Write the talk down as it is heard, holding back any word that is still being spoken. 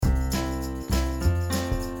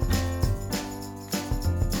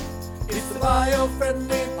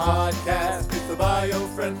bio-friendly podcast. It's the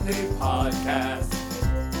bio-friendly podcast.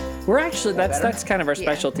 We're actually, that's kind of our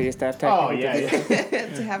specialty is to have technical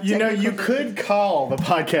To have you could call the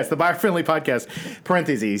podcast the bio-friendly podcast,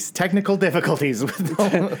 parentheses, technical difficulties with Noel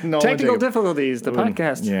and Technical Jacob. difficulties, the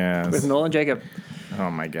podcast with Noel and Jacob. Oh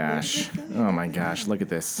my gosh. Look at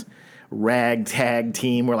this ragtag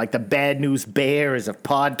team. We're like the Bad News Bears of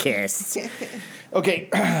podcasts. Okay.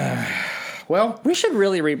 Well, we should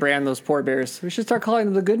really rebrand those poor bears. We should start calling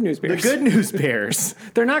them the Good News Bears. The Good News Bears.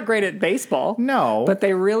 They're not great at baseball. No. But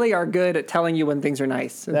they really are good at telling you when things are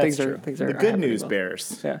nice. And That's things true. Are the Good News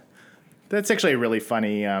Bears. Yeah. That's actually a really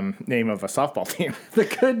funny name of a softball team. The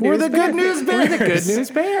Good News We're the Bears. Good News Bears. We're the Good News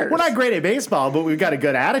Bears. We're not great at baseball, but we've got a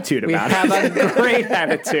good attitude about it. We have a great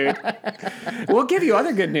attitude. We'll give you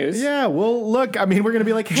other good news. Yeah, well, look, I mean, we're going to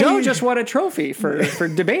be like, hey. Joe just won a trophy for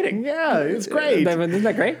debating. Yeah, it's great. Isn't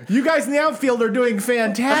that great? You guys in the outfield are doing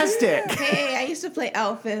fantastic. Hey, I used to play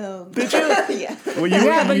outfield. Did you? Yeah.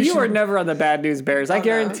 Well, But you were never on the Bad News Bears. I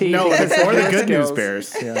guarantee. No, because or the your Good News skills.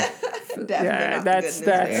 Bears. Yeah. Yeah, that's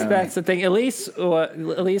the thing. Elise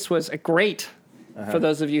was a great, for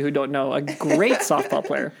those of you who don't know, a great softball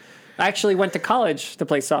player. I actually went to college to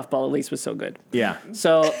play softball. Elise was so good. Yeah.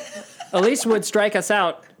 So Elise would strike us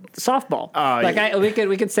out softball.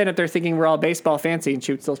 We could stand up there thinking we're all baseball fancy, and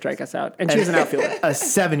she would still strike us out. And she was an outfielder. A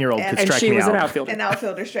 7-year-old could strike me out. And she was an outfielder. An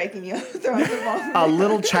outfielder striking you, throwing the ball. A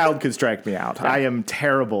little child could strike me out. I am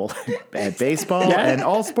terrible at baseball and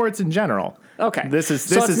all sports in general. Okay. This so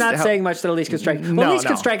is it's not how, saying much that Elise could strike. Well, No, Elise no.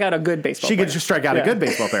 could strike out a good baseball She player. could just strike out a good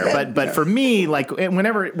baseball player. But for me, like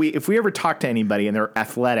if we ever talk to anybody and they're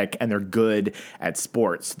athletic and they're good at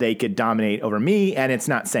sports, they could dominate over me, and it's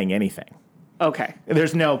not saying anything. Okay.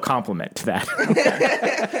 There's no compliment to that.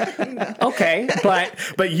 Okay,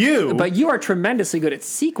 But you are tremendously good at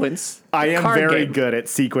sequence. I am card very game. good at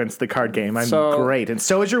sequence, the card game. I'm So, great. And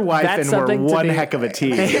so is your wife, that's and we're something to one be- heck of a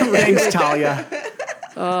team. Thanks, Talia.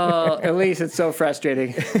 Oh, Elise, it's so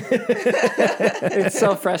frustrating. It's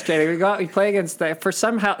so frustrating. We play against for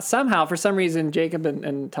some reason, Jacob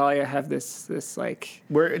and Talia have this like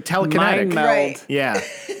We're mind telekinetic. meld. Right.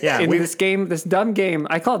 Yeah. In this game, this dumb game.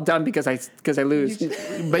 I call it dumb because I lose.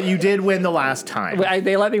 But you did win the last time.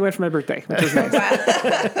 They let me win for my birthday, which is nice.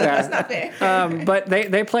 That's not fair. But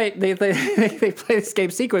they play this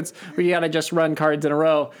game sequence where you gotta just run cards in a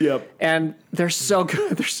row. Yep. And they're so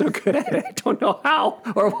good. They're so good at it. I don't know how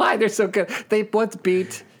or why they're so good. They once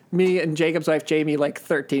beat me and Jacob's wife Jamie like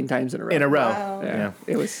 13 times in a row. Wow. Yeah.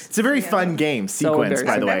 It's a very fun game sequence,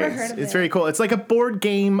 by the way. I've never heard of It's it. very cool. It's like a board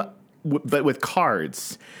game, but with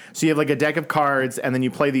cards. So you have like a deck of cards, and then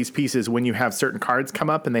you play these pieces when you have certain cards come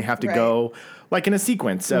up, and they have to go like in a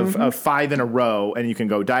sequence of 5 in a row, and you can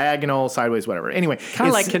go diagonal, sideways, whatever. Anyway, kind of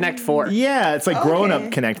it's- like Connect Four. Yeah, it's like grown up Okay.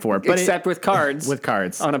 Connect Four, but Except with cards. with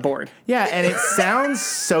cards on a board. Yeah, and it sounds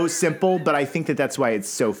so simple, but I think that's why it's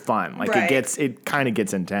so fun. Like Right. it kind of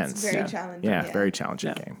gets intense. It's very challenging. Yeah, very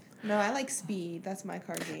challenging game. No, I like Speed. That's my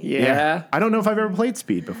card game. Yeah. I don't know if I've ever played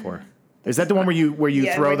Speed before. Is that the one where you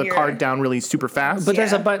Yeah, throw when the you're- card down really super fast? But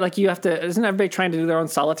there's Yeah. like you have to. Isn't everybody trying to do their own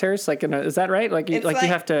solitaires? Like, is that right? Like, you It's like-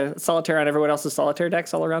 have to solitaire on everyone else's solitaire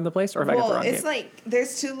decks all around the place, or if I got the Well, wrong it's game? like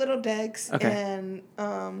there's 2 little decks, Okay. and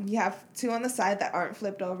you have 2 on the side that aren't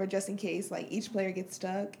flipped over just in case like each player gets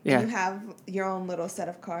stuck. Yeah. And you have your own little set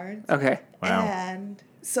of cards. Okay. Wow. And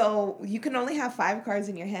so you can only have 5 cards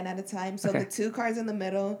in your hand at a time. So Okay. the 2 cards in the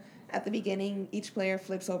middle. At the beginning, each player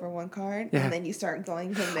flips over 1 card, Yeah. and then you start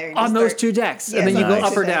going from there. On those 2 decks, and then you go Nice.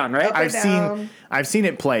 up or down, right? Up or down. I've seen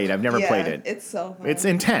it played. I've never played it. It's so fun. It's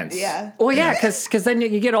intense. Yeah. Well, yeah, because then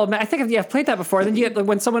you get all mad. I think if you have played that before, then you get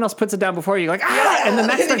when someone else puts it down before you, you're like, and then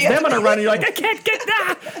that starts them on a run, and you're like, I can't get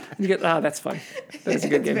that. And you get, that's fun. That's a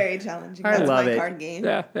good It's game. very challenging. I That's love my it. card game.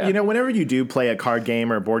 Yeah. You know, whenever you do play a card game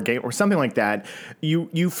or a board game or something like that,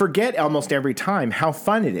 you forget almost every time how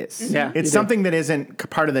fun it is. Yeah, you It's do. something that isn't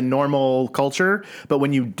part of the normal culture, but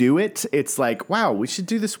when you do it, it's like, wow, we should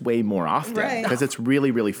do this way more often Right. because it's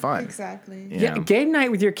really, really fun. Exactly. Yeah, game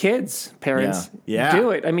night with your kids, parents. Yeah.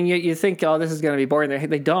 Do it. I mean, you think, oh, this is going to be boring.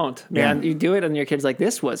 They don't. Man, Yeah. you do it, and your kid's like,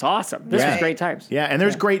 this was awesome. This was great times. Yeah, and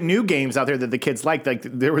there's great new games out there that the kids like. Like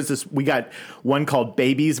there was this, we got one called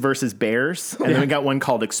Babies versus Bears, and then we got one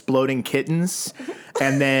called Exploding Kittens,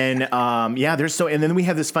 and then and then we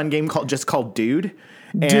have this fun game called Dude.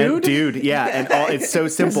 Dude, yeah. And it's so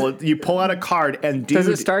simple. You pull out a card and dude. Does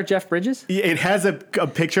it star Jeff Bridges? It has a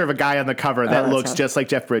picture of a guy on the cover that looks just like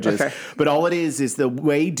Jeff Bridges. Okay. But all it is the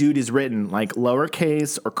way dude is written, like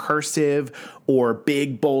lowercase or cursive or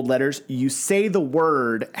big, bold letters. You say the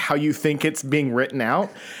word how you think it's being written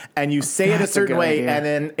out, and you say it a certain way. Idea. And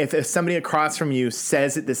then if somebody across from you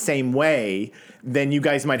says it the same way, then you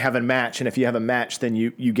guys might have a match. And if you have a match, then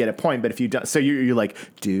you get a point. But if you don't, so you're like,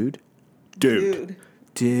 dude.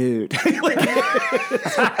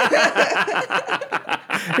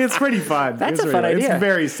 It's pretty fun. That's a fun idea. It's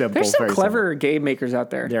very simple. There's some very clever game makers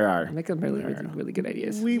out there. There are. Make them really good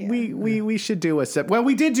ideas. We should do a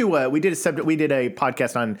we did a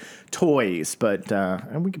podcast on toys, but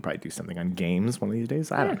and we could probably do something on games one of these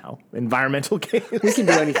days. I don't know. Environmental games. We can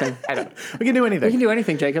do anything. I don't know. We can do anything. We can do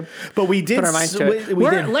anything, Jacob. But we did put our minds to it.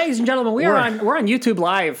 Ladies and gentlemen, we're on YouTube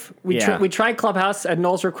Live. We tried Clubhouse at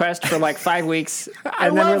Noel's request for like 5 weeks,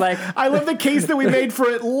 and then we're like, I love the case that we made for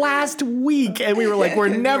it last week, and we were like,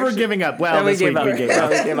 we're never giving up. Well, we this week we gave up.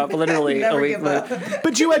 We gave up literally a week.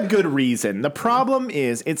 But you had good reason. The problem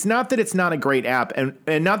is, it's not that it's not a great app,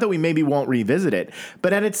 and not that we maybe won't revisit it,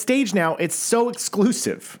 but at its stage now, it's so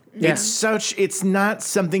exclusive. Yeah. It's not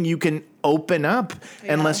something you can open up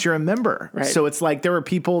unless you're a member. Right. So it's like there were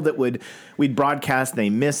people that we'd broadcast, they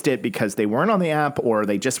missed it because they weren't on the app or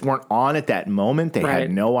they just weren't on at that moment. They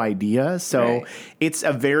had no idea. So it's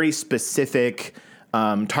a very specific,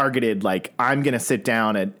 targeted, like, I'm going to sit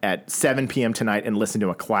down at 7 p.m. tonight and listen to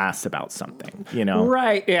a class about something, you know?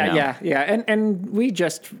 Right. Yeah. And we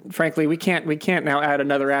just, frankly, we can't now add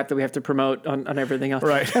another app that we have to promote on everything else.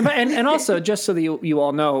 Right. And also, just so that you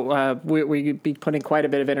all know, we be putting quite a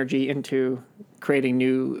bit of energy into creating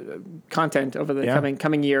new content over the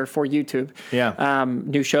coming year for YouTube. Yeah.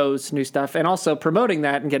 New shows, new stuff, and also promoting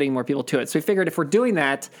that and getting more people to it. So we figured if we're doing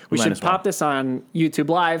that, we should pop this on YouTube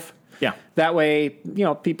Live. Yeah. That way,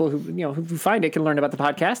 people who find it can learn about the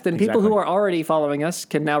podcast, and people who are already following us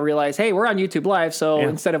can now realize, hey, we're on YouTube Live. So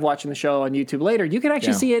instead of watching the show on YouTube later, you can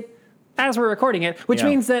actually see it as we're recording it, which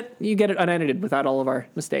means that you get it unedited without all of our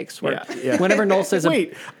mistakes. Whenever Noel says,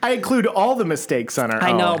 wait, I include all the mistakes on our.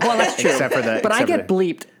 I know, well, that's true. Except for but I get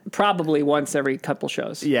bleeped probably once every couple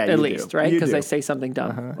shows. Yeah, at least, right? Because I say something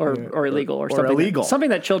dumb or illegal or something. Illegal. Something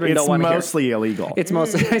that children don't want to hear. It's mostly illegal. It's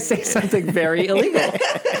mostly I say something very illegal.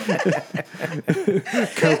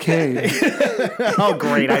 Cocaine. Oh,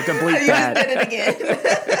 great! I have to bleep that. Did it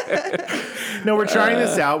again. No, we're trying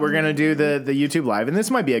this out. We're going to do the YouTube Live, and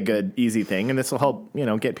this might be a good, easy thing, and this will help,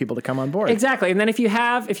 get people to come on board. Exactly. And then if you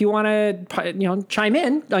want to, chime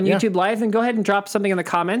in on YouTube Live, then go ahead and drop something in the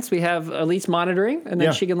comments. We have Elise monitoring, and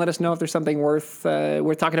then she can let us know if there's something worth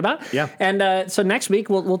talking about. Yeah. And so next week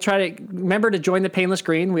we'll try to remember to join the Painless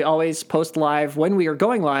Green. We always post live when we are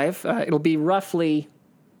going live. It'll be roughly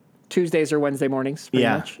Tuesdays or Wednesday mornings, pretty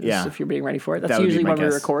much. If you're being ready for it. That's usually when we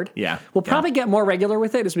record. Yeah. We'll probably get more regular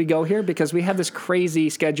with it as we go here because we have this crazy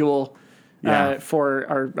schedule for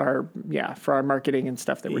our marketing and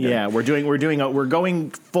stuff that we're doing. Yeah, we're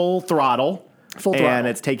going full throttle. And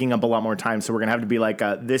it's taking up a lot more time, so we're going to have to be like,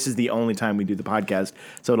 this is the only time we do the podcast,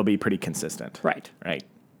 so it'll be pretty consistent. Right.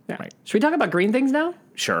 Yeah. Right. Should we talk about green things now?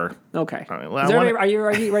 Sure. Okay. All right, well, are you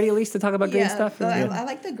ready, Elise, to talk about green stuff? I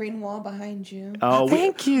like the green wall behind you. Oh,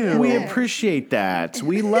 thank you. We appreciate that.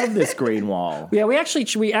 We love this green wall. Yeah, we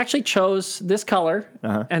actually chose this color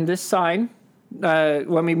and this sign.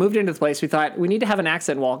 When we moved into the place, we thought we need to have an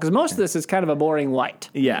accent wall because most of this is kind of a boring white.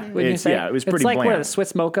 Yeah, it was pretty bland. It's like what, the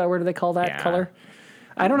Swiss mocha? What do they call that color?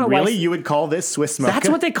 I don't know. Really, you would call this Swiss mocha? That's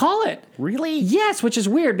what they call it. Really? Yes, which is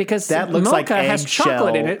weird because that looks mocha like has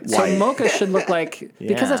chocolate in it, white. so mocha should look like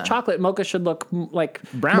because it's chocolate. Mocha should look like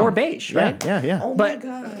brown, more beige, right? Yeah. Oh my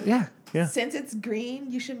god. Yeah. Yeah. Since it's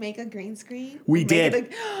green, you should make a green screen. We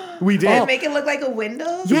did. We did. And make it look like a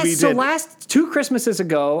window. Yes. So last 2 Christmases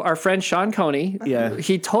ago, our friend Sean Coney,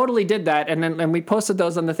 he totally did that, and we posted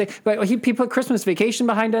those on the thing. But he put Christmas Vacation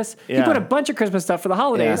behind us. He put a bunch of Christmas stuff for the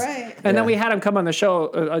holidays, and then we had him come on the show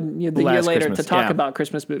the year later to talk about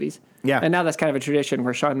Christmas movies. Yeah. And now that's kind of a tradition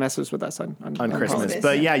where Sean messes with us on Christmas. holidays.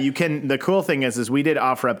 But you can. The cool thing is we did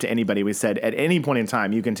offer up to anybody. We said at any point in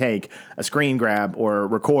time you can take a screen grab or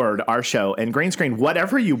record our show and green screen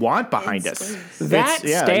whatever you want behind us. That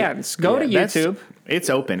stands. Go to YouTube. It's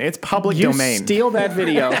open. It's public domain. Steal that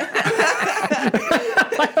video.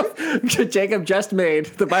 Jacob just made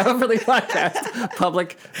the Biofriendly Podcast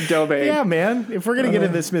public domain. Yeah, man. If we're gonna get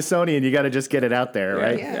in the Smithsonian, you got to just get it out there,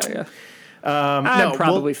 right? Yeah. I'm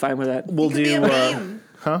probably fine with that. We'll do.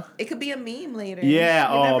 Huh? It could be a meme later. Yeah.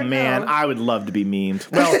 You Oh never man, know. I would love to be memed.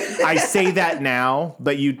 Well, I say that now,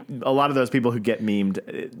 but a lot of those people who get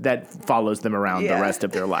memed, that follows them around the rest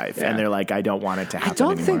of their life, and they're like, I don't want it to happen. I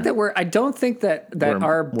don't think that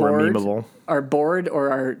our board, memeable. our board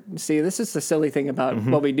or our this is the silly thing about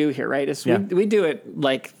what we do here, right? Is we do it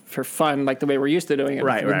like for fun, like the way we're used to doing it,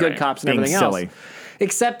 with good cops and being everything silly. else.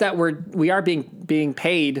 Except that we are being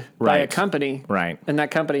paid by a company, right? And that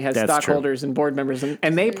company has stockholders and board members,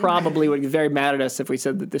 and they probably would be very mad at us if we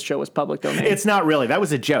said that this show was public domain. It's not really. That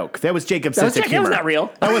was a joke. That was Jacob's sense of humor. That was not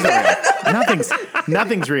real. That wasn't real.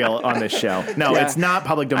 Nothing's real on this show. No, it's not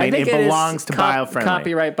public domain. It belongs to bio-friendly.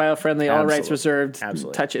 Copyright, bio-friendly, all rights reserved.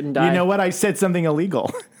 Absolutely. Touch it and die. You know what? I said something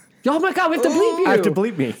illegal. Oh my God, we have to bleep you. I have to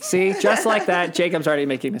bleep me. See, just like that, Jacob's already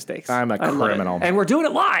making mistakes. I'm a criminal. And we're doing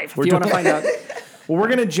it live if you want to find out. Well, we're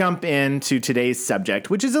going to jump into today's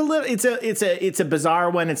subject, which is it's a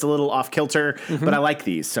bizarre one. It's a little off kilter, but I like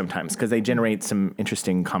these sometimes because they generate some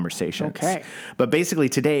interesting conversations. Okay. But basically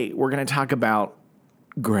today we're going to talk about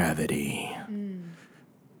gravity.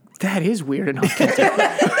 That is weird and off kilter.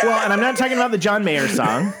 Well, and I'm not talking about the John Mayer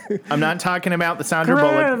song. I'm not talking about the Sandra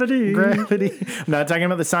Gravity. Bullock. Gravity. I'm not talking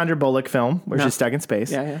about the Sandra Bullock film where she's stuck in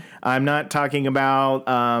space. Yeah. I'm not talking about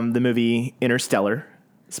the movie Interstellar.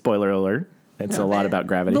 Spoiler alert. It's a lot about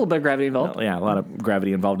gravity. A little bit of gravity involved. Yeah, a lot of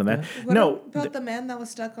gravity involved in that. What about the man that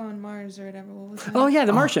was stuck on Mars or whatever? What was that? Oh, yeah,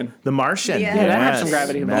 The Martian. The Martian. Yeah, that had some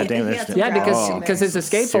gravity involved. Because his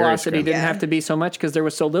escape velocity didn't have to be so much because there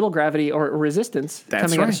was so little gravity or resistance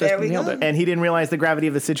coming out of There we the go. And he didn't realize the gravity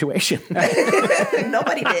of the situation.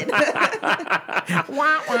 Nobody did.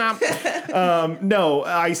 No,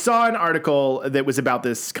 I saw an article that was about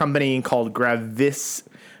this company called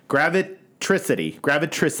Gravitricity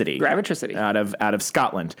out of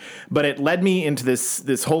Scotland. But it led me into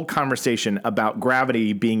this whole conversation about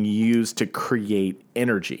gravity being used to create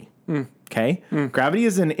energy. Okay? Gravity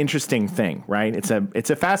is an interesting thing, right? It's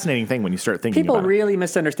a fascinating thing when you start thinking about it. People really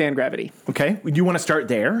misunderstand gravity. Okay? Do you want to start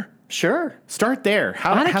there? Sure. Start there.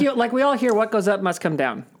 I think we all hear what goes up must come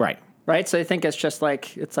down. Right. So I think it's just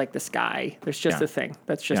like the sky. There's just a thing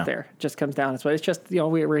that's just there. It just comes down. It's just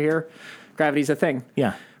we're here. Gravity's a thing.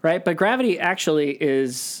 Yeah. Right. But gravity actually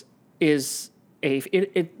is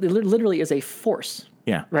it literally is a force.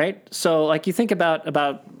 Yeah. Right. So like you think about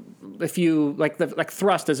if you like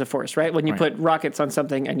thrust is a force, right? When you put rockets on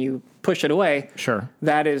something and you push it away, sure,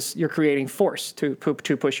 that is you're creating force to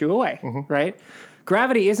push you away, right?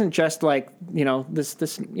 Gravity isn't just like,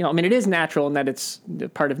 this, I mean, it is natural in that it's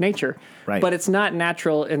part of nature, right? But it's not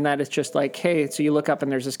natural in that it's just like, hey, so you look up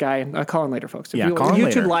and there's this guy, and I'll call in later, folks. Call in YouTube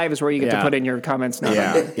later. Live is where you get to put in your comments.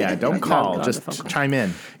 Yeah, don't call, just chime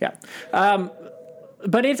in. Yeah.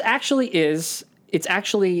 But it actually is, it's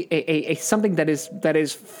actually a something that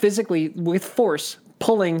is physically with force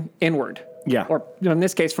pulling inward. Yeah. Or in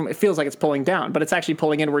this case, it feels like it's pulling down, but it's actually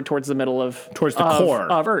pulling inward towards the middle towards the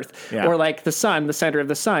core of Earth. Yeah. Or like the sun, the center of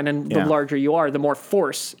the sun, and the larger you are, the more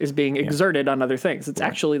force is being exerted on other things. It's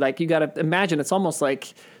actually like you got to imagine. It's almost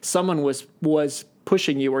like someone was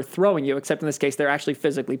pushing you or throwing you, except in this case, they're actually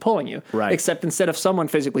physically pulling you. Right. Except instead of someone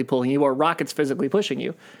physically pulling you or rockets physically pushing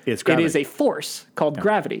you, it is a force called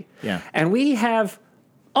gravity. Yeah. And we have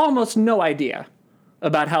almost no idea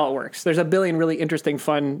about how it works. There's a billion really interesting,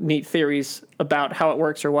 fun, neat theories about how it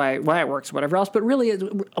works or why it works, whatever else. But really,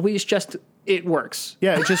 it works.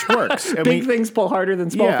 Yeah, it just works. Big things pull harder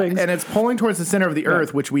than small things. And it's pulling towards the center of the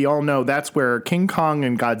Earth, which we all know that's where King Kong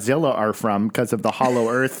and Godzilla are from because of the hollow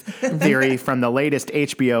Earth theory from the latest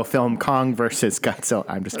HBO film Kong versus Godzilla.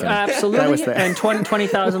 I'm just kidding. Absolutely. And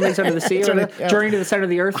 20,000 Leagues Under the Sea, or Journey to the Center of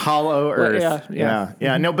the Earth. Hollow Earth.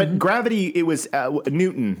 Yeah. No, but gravity, it was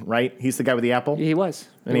Newton, right? He's the guy with the apple? He was.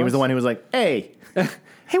 And he was the one who was like, hey...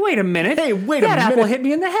 Hey, wait a minute. That apple hit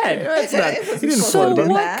me in the head. That's not. He didn't so float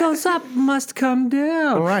what goes up must come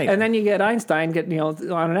down. Right. And then you get Einstein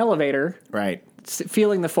on an elevator. Right.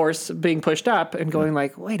 Feeling the force being pushed up and going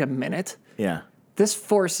like, wait a minute. Yeah. This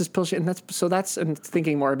force is pushing, and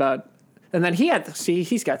thinking more about, and then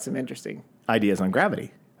he's got some interesting ideas on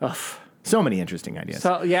gravity. Ugh. So many interesting ideas.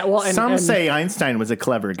 So yeah, well, some say Einstein was a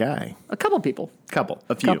clever guy. A couple people.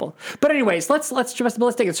 A few. But anyways, let's take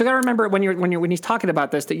it. So you got to remember when he's talking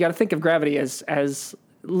about this that you got to think of gravity as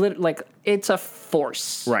like it's a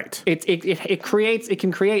force. Right. It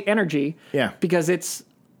can create energy. Yeah. Because it's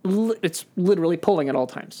literally pulling at all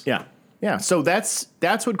times. Yeah. Yeah, so that's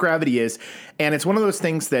what gravity is, and it's one of those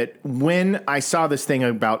things that when I saw this thing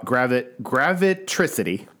about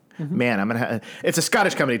gravitricity, man, I'm going to it's a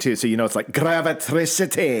Scottish company too, so it's like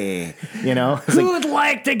Gravitricity, It's Who would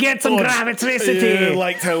like to get some Gravitricity? You'd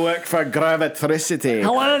like to work for Gravitricity.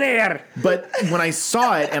 Hello there. But when I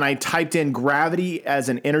saw it and I typed in gravity as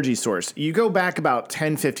an energy source, you go back about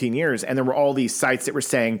 10, 15 years, and there were all these sites that were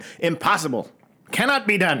saying, impossible, cannot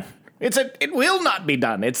be done. It will not be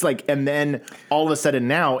done. It's like, and then all of a sudden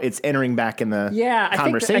now it's entering back in the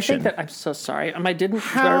conversation. I think that I'm so sorry. I didn't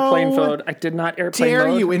airplane mode. I did not airplane dare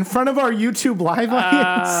mode. you in front of our YouTube live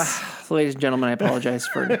audience? Ladies and gentlemen, I apologize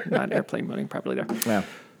for not airplane moding properly there. Yeah.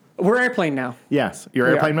 We're airplane now. Yes. You're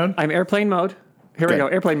airplane mode? I'm airplane mode. Here we go.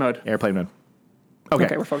 Airplane mode. Airplane mode.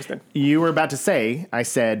 Okay, we're focused in. You were about to say, I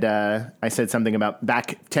said something about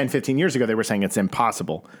back 10, 15 years ago, they were saying it's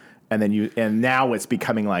impossible. And now it's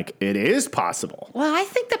becoming like it is possible. Well, I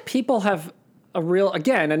think that people have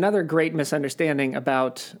another great misunderstanding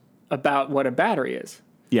about what a battery is.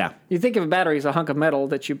 Yeah. You think of a battery as a hunk of metal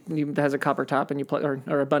that has a copper top and you plug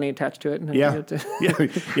or a bunny attached to it. And yeah.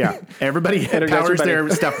 Everybody powers their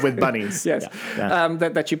stuff with bunnies. Yes. Yeah.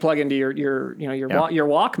 That you plug into your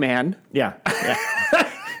Walkman. Yeah.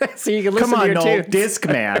 So you can listen to your tunes.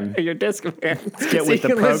 Discman. Your Discman. Let's get with the program.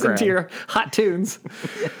 You can listen to your hot tunes.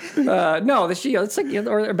 It's like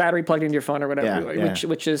or a battery plugged into your phone or whatever,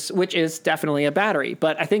 which is definitely a battery.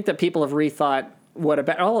 But I think that people have rethought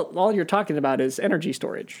what all you're talking about is energy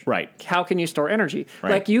storage. Right. How can you store energy?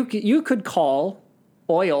 Right. Like you could call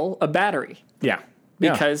oil a battery. Yeah.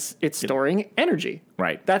 Because it's storing energy.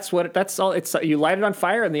 Right. That's all. It's you light it on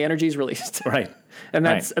fire and the energy is released. Right. And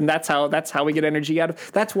that's how we get energy out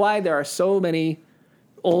of. That's why there are so many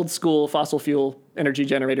old school fossil fuel energy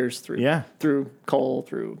generators through coal,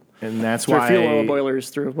 and that's through why fuel oil boilers,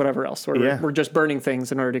 through whatever else. We're just burning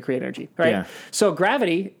things in order to create energy, right? Yeah. So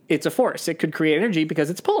gravity, it's a force. It could create energy because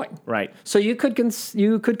it's pulling. Right. So you could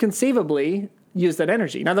conceivably use that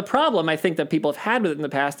energy. Now the problem I think that people have had with it in the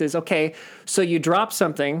past is so you drop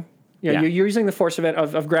something, you're using the force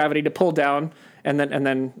of gravity to pull down. And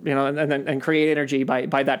then create energy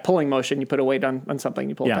by that pulling motion. You put a weight on something,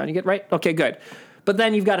 you pull it down, you get right. Okay, good. But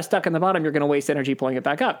then you've got it stuck in the bottom. You're going to waste energy pulling it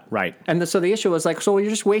back up. Right. And so the issue was so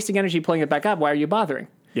you're just wasting energy pulling it back up. Why are you bothering?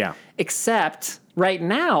 Yeah. Except right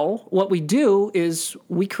now, what we do is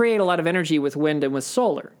we create a lot of energy with wind and with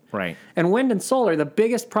solar. Right. And wind and solar, the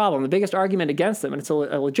biggest argument against them, and it's a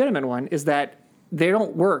legitimate one, is that they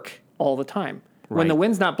don't work all the time. When the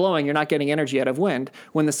wind's not blowing, you're not getting energy out of wind.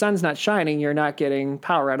 When the sun's not shining, you're not getting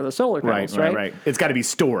power out of the solar panels, right? Right. It's got to be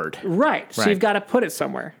stored. Right. So you've got to put it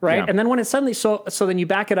somewhere, right? Yeah. And then when it's suddenly so then you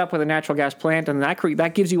back it up with a natural gas plant, and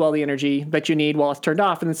that gives you all the energy that you need while it's turned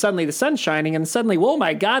off. And then suddenly the sun's shining, and suddenly, oh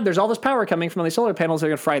my God, there's all this power coming from all these solar panels that are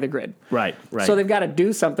going to fry the grid. Right. So they've got to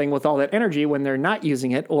do something with all that energy when they're not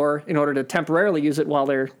using it, or in order to temporarily use it while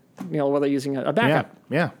they're using a backup.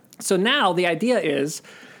 Yeah. So now the idea is,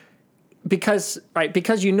 because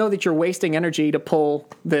you know that you're wasting energy to pull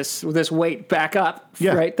this weight back up,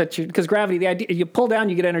 right? Because gravity, the idea, you pull down,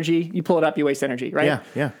 you get energy, you pull it up, you waste energy, right?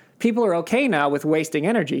 Yeah. People are okay now with wasting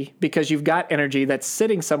energy because you've got energy that's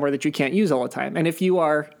sitting somewhere that you can't use all the time. And if you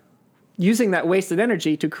are using that wasted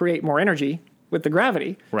energy to create more energy with the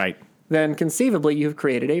gravity, right, then conceivably you've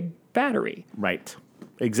created a battery. Right.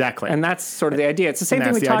 Exactly. And that's sort of the idea. It's the same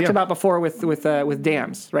thing we talked about before with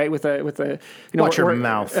dams, right? With a watch your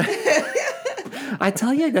mouth. I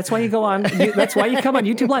tell you, that's why you go on. That's why you come on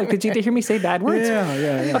YouTube Live, because you get to hear me say bad words.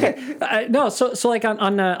 Yeah. Okay. No. So like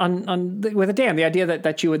on with a dam, the idea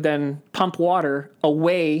that you would then pump water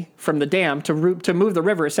away from the dam to move the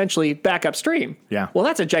river essentially back upstream. Yeah. Well,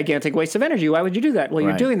 that's a gigantic waste of energy. Why would you do that? Well,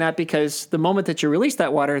 you're doing that because the moment that you release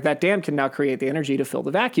that water, that dam can now create the energy to fill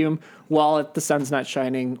the vacuum while the sun's not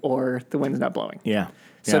shining or the wind's not blowing. Yeah.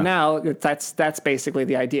 So now that's basically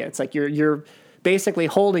the idea. It's like you're basically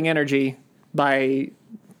holding energy by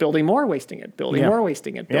building more, wasting it, building more,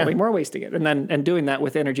 wasting it, building more, wasting it, and doing that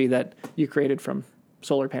with energy that you created from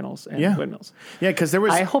solar panels and windmills. Yeah, because there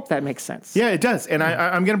was... I hope that makes sense. Yeah, it does. And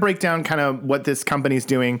I'm going to break down kind of what this company's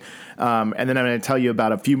doing, and then I'm going to tell you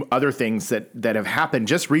about a few other things that have happened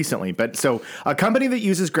just recently. But so a company that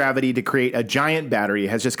uses gravity to create a giant battery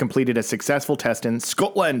has just completed a successful test in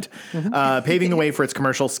Scotland, paving the way for its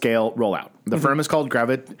commercial scale rollout. The firm is called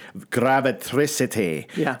Gravitricity.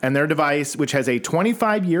 Yeah. And their device, which has a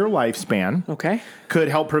 25-year lifespan, could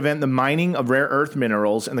help prevent the mining of rare earth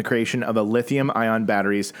minerals and the creation of a lithium-ion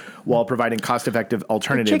batteries while providing cost-effective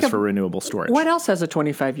alternatives for renewable storage. What else has a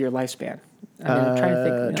 25-year lifespan? I'm trying to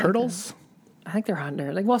think. Turtles? I think they're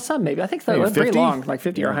 100. Like, well, some maybe. I think they're Maybe pretty 50? long, like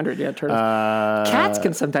 50 or 100. Yeah, turtles. Cats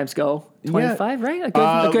can sometimes go 25, right?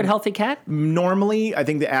 A good healthy cat. Normally, I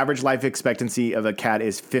think the average life expectancy of a cat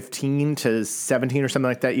is 15 to 17 or something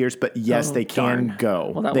like that years. But yes, they can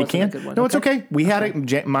go. Well, that they wasn't can. a good one. No, it's okay. We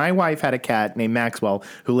had my wife had a cat named Maxwell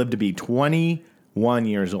who lived to be 21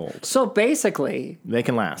 years old. So basically, they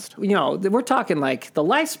can last. We're talking like the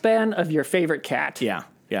lifespan of your favorite cat. Yeah.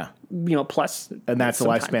 Yeah. Plus. And that's the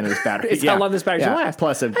lifespan of this battery. It's how long this battery will last.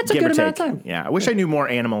 Plus that's give a good or amount take. of time. Yeah. I wish I knew more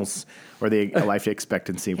animals where the life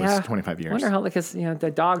expectancy was 25 years. I wonder how, because, the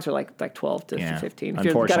dogs are like 12 to 15. If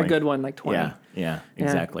you've got a good one, like 20. Yeah,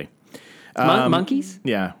 exactly. Monkeys?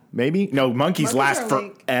 Yeah, maybe. No, monkeys last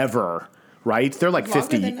forever, right? They're like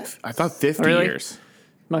 50. I thought 50 years.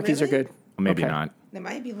 Monkeys are good. Maybe not. They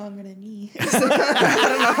might be longer than me. I don't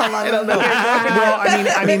know how long. I don't know. Well,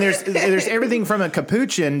 I mean, there's everything from a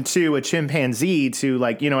capuchin to a chimpanzee to,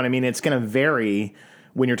 like, you know what I mean? It's going to vary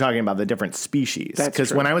when you're talking about the different species.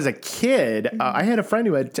 Because when I was a kid, I had a friend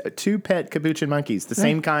who had two pet capuchin monkeys, the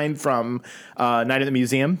same kind from Night at the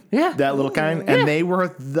Museum. Yeah. That little kind. And they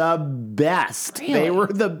were the best. Really? They were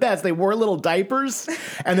the best. They wore little diapers.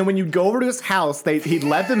 And then when you'd go over to his house, he'd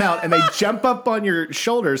let them out and they'd jump up on your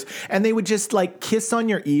shoulders and they would just like kiss on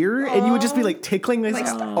your ear and you would just be like tickling this.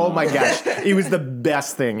 Oh my gosh. It was the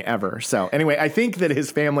best thing ever. So anyway, I think that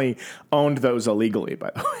his family owned those illegally,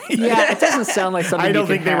 by the way. Yeah, it doesn't sound like something I don't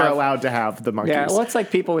think they were allowed to have the monkeys. Yeah, well, it's like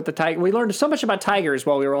people with the tiger. We learned so much about tigers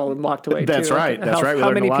while we were all locked away. That's too. right. That's right. We how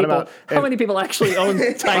learned many a lot people? about How many people actually own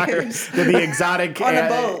tigers? The exotic on a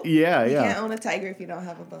boat. Yeah. You can't own a tiger if you don't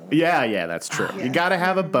have a boat. Yeah, that's true. You got to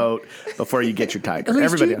have a boat before you get your tiger. Elise,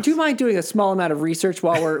 Everybody do you mind doing a small amount of research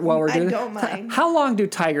while we're doing I don't mind. How long do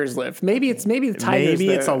tigers live? Maybe the tigers. Maybe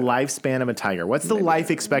it's a lifespan of a tiger. What's the life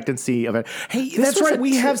expectancy of it? Hey, that's right.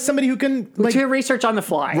 We have somebody who can do research on the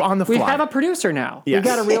fly. We have a producer now.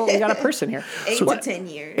 Yes. We got a person here. 8 to 10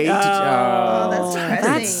 years. 8 to 10. Oh, that's depressing.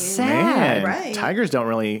 That's sad. Man, Right. Tigers don't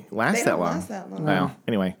really last They that don't long. last that long. Well,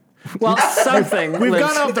 anyway. Well, something. We've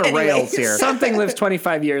lives, gone off the rails here. Something lives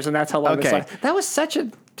 25 years, and that's how long Okay. it's like. That was such a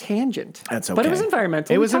tangent. That's okay. But it was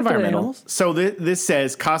environmental. It was We talked about environmental. animals. So this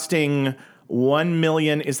says costing 1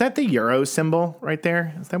 million. Is that the euro symbol right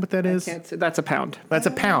there? Is that what that is? That's a pound. That's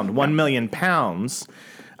a pound. 1 million pounds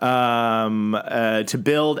to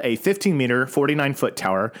build a 15-meter, 49-foot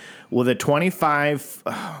tower with a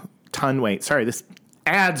 25-ton weight. Sorry, this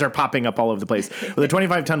ads are popping up all over the place. With a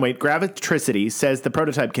 25-ton weight, Gravitricity says the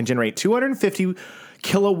prototype can generate 250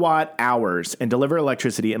 kilowatt hours and deliver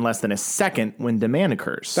electricity in less than a second when demand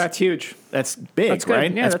occurs. That's huge. That's big, That's good.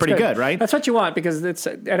 right? Yeah, that's pretty good, right? That's what you want, because it's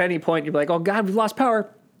at any point you're like, oh God, we've lost power.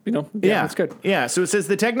 Yeah, that's good. Yeah, so it says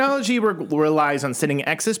the technology relies on sending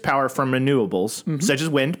excess power from renewables, such as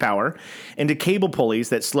wind power, into cable pulleys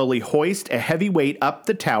that slowly hoist a heavy weight up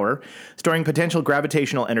the tower, storing potential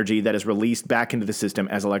gravitational energy that is released back into the system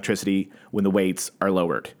as electricity when the weights are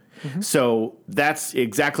lowered. So that's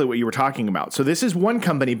exactly what you were talking about. So this is one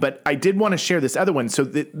company, but I did want to share this other one. So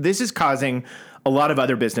this is causing a lot of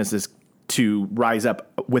other businesses to rise up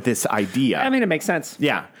with this idea. I mean, it makes sense.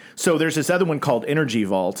 Yeah. So there's this other one called Energy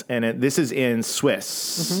Vault, and this is in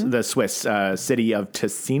Swiss, the Swiss city of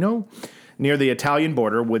Ticino, near the Italian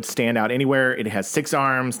border, would stand out anywhere. It has 6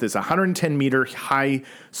 arms. This 110-meter high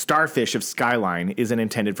starfish of skyline isn't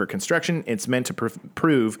intended for construction. It's meant to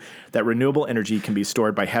prove that renewable energy can be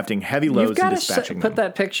stored by hefting heavy loads and dispatching them. Put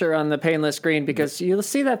that picture on the painless screen, because you'll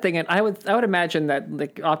see that thing, and I would imagine that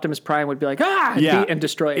like Optimus Prime would be like, and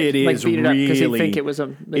destroy it. It is like, beat it up, because he'd think it was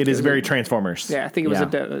it is very Transformers. Yeah, I think it was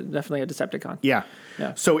definitely a Decepticon. Yeah.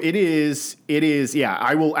 Yeah. So it is,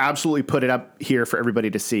 I will absolutely put it up here for everybody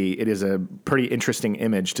to see. It is a pretty interesting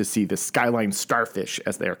image to see the skyline starfish,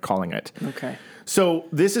 as they are calling it. Okay. So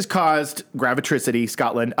this has caused Gravitricity,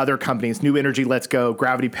 Scotland, other companies, New Energy, Let's Go,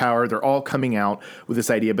 Gravity Power, they're all coming out with this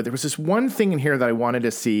idea. But there was this one thing in here that I wanted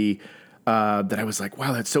to see that I was like,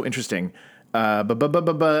 wow, that's so interesting.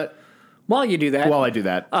 But While you do that. While I do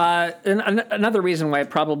that. And another reason why it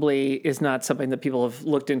probably is not something that people have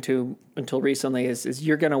looked into until recently is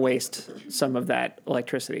you're going to waste some of that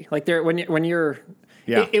electricity. Like when you're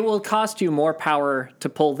it will cost you more power to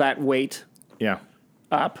pull that weight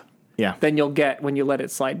up than you'll get when you let it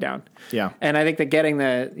slide down. Yeah. And I think that getting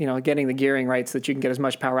the gearing right so that you can get as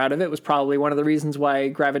much power out of it was probably one of the reasons why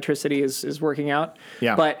Gravitricity is working out.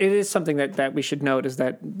 Yeah. But it is something that we should note, is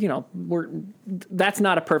that, that's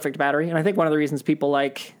not a perfect battery. And I think one of the reasons people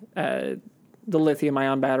like the lithium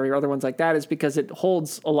ion battery or other ones like that is because it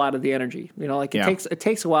holds a lot of the energy. It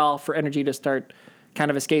takes a while for energy to start kind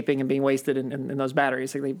of escaping and being wasted in those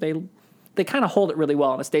batteries. Like they kind of hold it really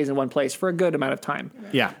well, and it stays in one place for a good amount of time.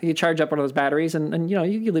 Yeah. You charge up one of those batteries, and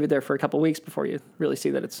you leave it there for a couple of weeks before you really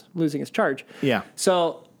see that it's losing its charge. Yeah.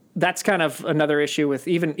 So that's kind of another issue with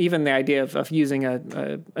even the idea of using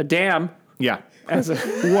a dam. Yeah. As a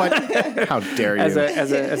What? How dare you? as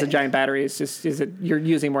a giant battery you're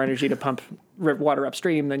using more energy to pump water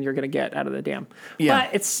upstream than you're going to get out of the dam. Yeah.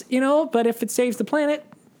 But it's but if it saves the planet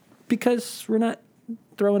because we're not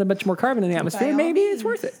throwing a bunch more carbon in the atmosphere, maybe it's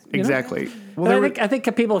worth it. Exactly. Well, I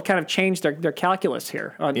think people have kind of changed their calculus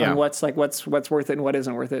here on what's worth it and what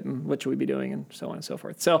isn't worth it and what should we be doing and so on and so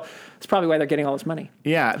forth. So it's probably why they're getting all this money.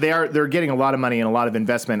 Yeah, they're getting a lot of money and a lot of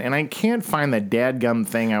investment, and I can't find the dadgum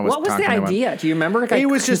thing I was talking about. What was the idea? Do you remember? It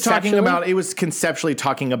was just conceptually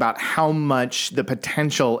talking about how much the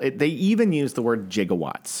potential. They even used the word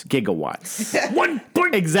gigawatts.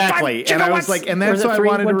 1.5 exactly, gigawatts. and I was like, and that's why I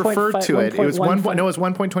wanted to refer to it. It was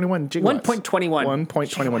 1.21 gigawatts.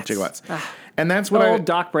 1.21 gigawatts. And that's what Old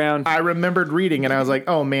Doc Brown. I remembered reading, and I was like,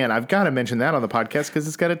 oh man, I've got to mention that on the podcast because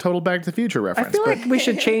it's got a total Back to the Future reference. I feel like we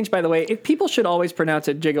should change, by the way. People should always pronounce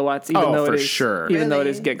it gigawatts, even though it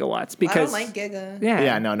is gigawatts. Because I don't like giga.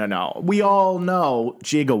 Yeah, no. We all know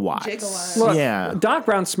gigawatts. Look, yeah. Doc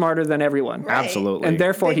Brown's smarter than everyone. Right. Absolutely. And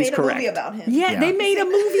therefore he's correct. They made a movie about him. Yeah, they made a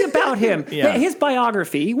movie about him. Yeah. His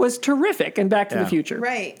biography was terrific in Back to the Future.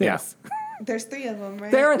 Right. Yes. There's 3 of them,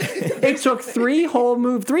 right? It took three whole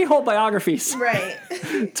biographies Right.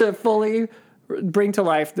 to fully bring to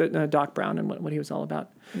life Doc Brown and what he was all about.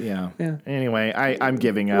 Yeah. Anyway, I'm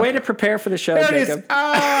giving up. Way to prepare for the show, there Jacob. It is.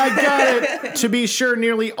 I got it. To be sure,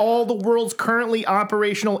 nearly all the world's currently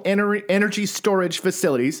operational energy storage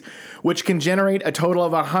facilities, which can generate a total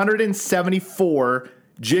of 174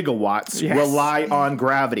 gigawatts, rely on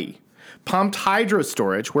gravity. Pumped hydro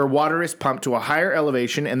storage, where water is pumped to a higher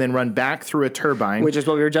elevation and then run back through a turbine. Which is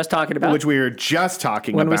what we were just talking about.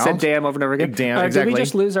 When we said dam over and over again. Dam, exactly. Did we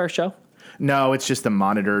just lose our show? No, it's just the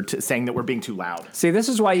monitor saying that we're being too loud. See, this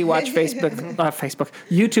is why you watch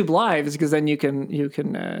YouTube Lives, because then you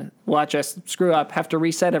can watch us screw up, have to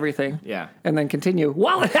reset everything, and then continue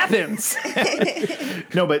while it happens.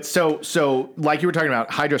 No, but so like you were talking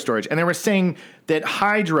about hydro storage, and they were saying that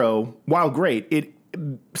hydro, while great, it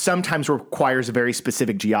sometimes requires a very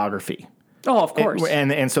specific geography. Oh, of course.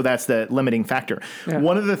 And so that's the limiting factor. Yeah.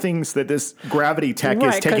 One of the things that this gravity tech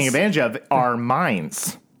is taking advantage of are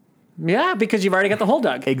mines. Yeah, because you've already got the hole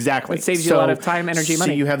dug. Exactly. It saves you a lot of time, energy,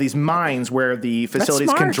 money. So you have these mines where the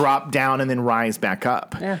facilities can drop down and then rise back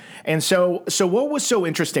up. Yeah. And so what was so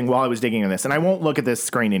interesting while I was digging in this, and I won't look at this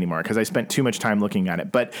screen anymore because I spent too much time looking at it,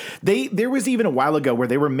 but there was even a while ago where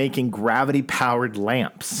they were making gravity-powered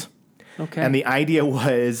lamps. Okay. And the idea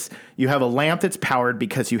was you have a lamp that's powered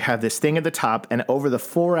because you have this thing at the top, and over the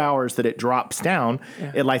 4 hours that it drops down,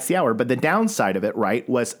 it lights the hour. But the downside of it, right,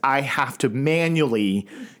 was I have to manually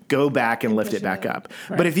go back and lift it back up.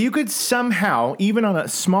 Right. But if you could somehow, even on a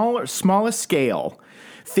smallest scale,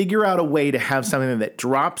 figure out a way to have something that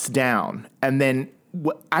drops down, and then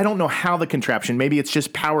I don't know how the contraption, maybe it's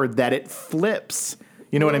just powered that it flips.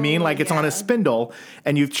 You know what I mean? Like it's on a spindle,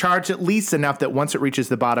 and you've charged at least enough that once it reaches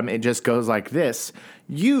the bottom, it just goes like this.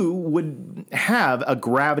 You would have a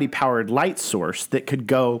gravity-powered light source that could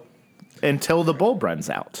go until the bulb runs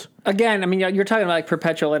out. Again, I mean, you're talking about like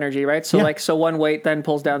perpetual energy, right? So so one weight then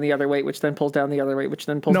pulls down the other weight, which then pulls down the other weight, which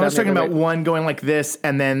then pulls down the other weight. No, I was talking about one going like this,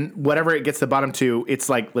 and then whatever it gets the bottom to, it's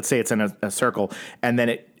like, let's say it's in a circle, and then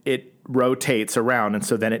it rotates around, and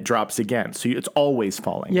so then it drops again. So it's always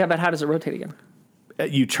falling. Yeah, but how does it rotate again?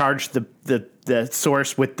 You charge the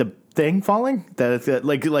source with the thing falling?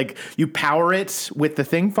 Like you power it with the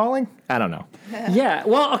thing falling? I don't know. Yeah.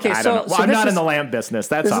 Well, okay. So I'm not in the lamp business.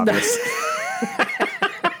 That's obvious.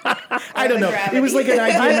 I don't know. It was like an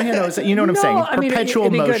idea in my head. You know what I'm saying? Perpetual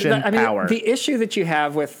motion power. The issue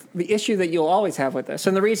that you'll always have with this,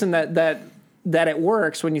 and the reason that it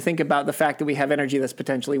works when you think about the fact that we have energy that's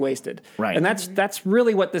potentially wasted. Right. And that's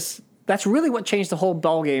really what changed the whole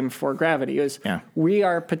ballgame for gravity is we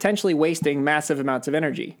are potentially wasting massive amounts of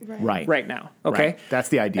energy right now. Okay. Right. That's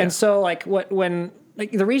the idea. And so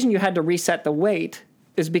the reason you had to reset the weight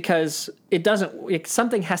is because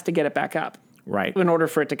something has to get it back up. Right. In order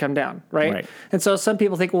for it to come down, right? And so some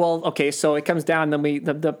people think, well, okay, so it comes down, then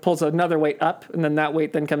the pulls another weight up, and then that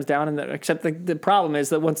weight then comes down, except the problem is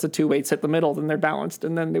that once the two weights hit the middle, then they're balanced,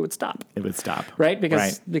 and then they would stop. It would stop. Right?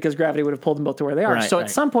 Because gravity would have pulled them both to where they are. Right, so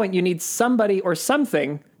at some point, you need somebody or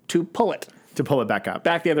something to pull it. To pull it back up.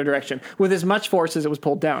 Back the other direction, with as much force as it was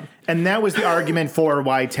pulled down. And that was the argument for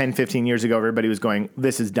why 10, 15 years ago, everybody was going,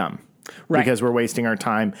 this is dumb. Right. Because we're wasting our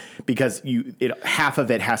time because half of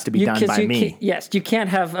it has to be done by me. Yes, you can't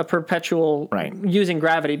have a perpetual using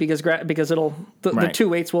gravity because the two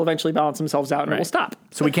weights will eventually balance themselves out and it will stop.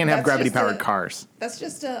 So we can't have gravity-powered cars. That's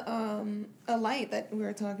just a light that we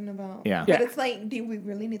were talking about. Yeah. But it's like, do we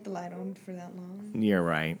really need the light on for that long? You're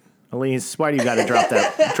right. Elise, why do you got to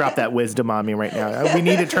drop that wisdom on me right now? We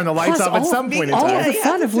need to turn the lights off at some point in time. All of the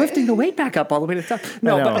fun of lifting the weight back up all the way to the top.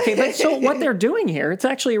 No, but so what they're doing here, it's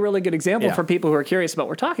actually a really good example for people who are curious about what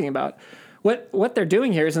we're talking about. What they're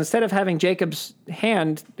doing here is instead of having Jacob's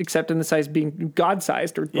hand, except in the size being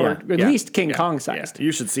God-sized or at least King Kong-sized. Yeah.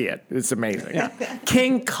 You should see it. It's amazing.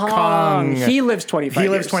 King Kong. He lives 25 years. He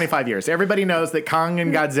lives 25 years. Everybody knows that Kong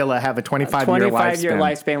and Godzilla have a 25-year lifespan. 25-year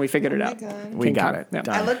lifespan. We figured it out. We got it. Yeah.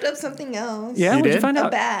 I looked up something else. Yeah, what did you find out? A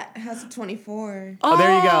bat has a 24. Oh,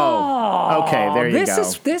 there you go. Okay, there you go.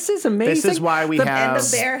 This is amazing. This is why we have... And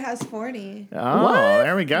the bear has 40. Oh, what?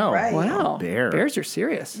 There we go. Right. Wow. Bears are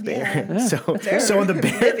serious. Bear. Yeah. So when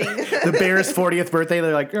the bear's 40th birthday,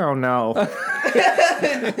 they're like, oh no.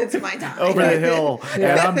 It's my time. Over the hill.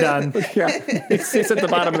 And I'm done. It's at the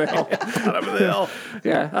bottom of the hill. Bottom of the hill.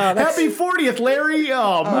 Yeah. Happy 40th, Larry.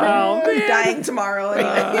 Oh, man. I'm dying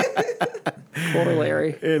tomorrow. Poor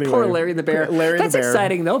Larry. Anyway. Poor Larry the bear. That's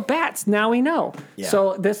exciting, though. Bats, now we know. Yeah.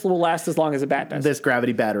 So this will last as long as a bat does. This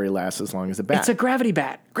gravity battery lasts as long as a bat. It's a gravity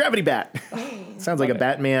bat. Gravity bat. Sounds like a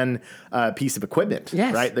Batman piece of equipment,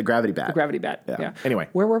 right? The gravity bat. The gravity bat, yeah. Anyway.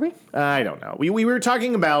 Where were we? I don't know. We were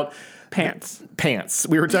talking about... Pants.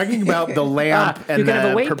 We were talking about the lamp and you can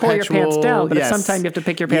have a weight, pull your pants down, but sometimes you have to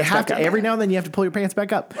pick your pants back up. Every now and then you have to pull your pants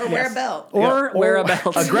back up. Or wear a belt. Or wear a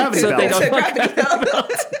belt. A gravity belt. They don't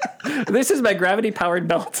belt. This is my gravity-powered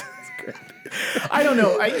belt. I don't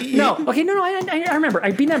know. I remember.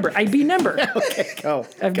 I be number. Okay, go.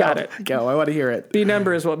 I've got it. Go. I want to hear it. Be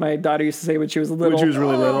number is what my daughter used to say when she was little. When she was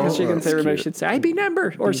really little. She can say everybody should say, I be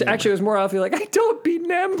number. Or actually, it was more often like, I don't be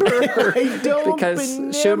number. I don't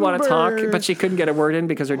because she would want to talk, but she couldn't get a word in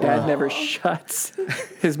because her dad never shuts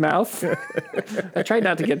his mouth. I tried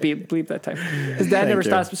not to get bleep that time. His dad never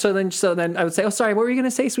stops. So then I would say, oh, sorry, what were you going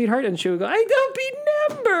to say, sweetheart? And she would go, I don't be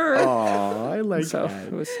number. Oh, I like that. So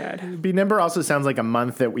it was sad. Be number also sounds like a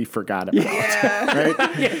month that we forgot about. Yeah.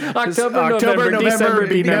 Right? Yeah. October, November, December,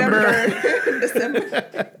 be number.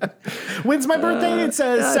 December. When's my birthday? It's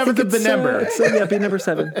 7th of November. Be number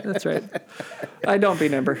 7. That's right. I don't be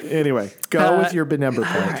number. Anyway, go with your be number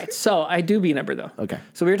point. All right. So I do be number, though. Okay.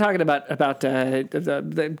 So we were talking about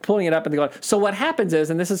the pulling it up and going. So what happens is,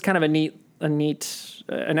 and this is kind of a neat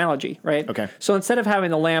analogy, right? Okay. So instead of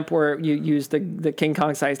having the lamp where you use the King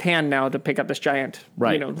Kong sized hand now to pick up this giant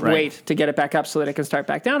weight to get it back up so that it can start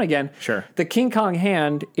back down again. Sure. The King Kong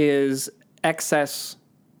hand is excess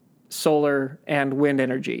solar and wind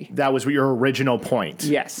energy. That was your original point.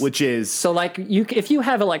 Yes. Which is... So like if you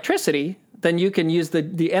have electricity, then you can use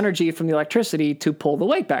the energy from the electricity to pull the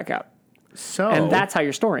weight back out. And that's how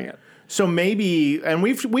you're storing it. So maybe, and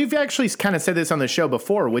we've actually kind of said this on the show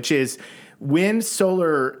before, which is wind,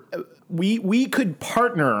 solar, we could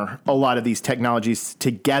partner a lot of these technologies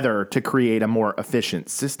together to create a more efficient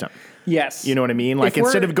system. Yes. You know what I mean? Like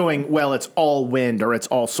instead of going, well, it's all wind or it's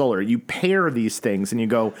all solar, you pair these things and you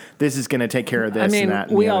go, this is going to take care of this and that.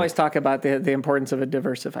 We always talk about the importance of a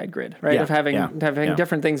diversified grid, right? Yeah, of having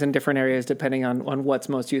different things in different areas depending on what's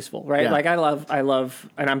most useful, right? Yeah. Like I love,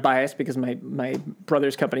 and I'm biased because my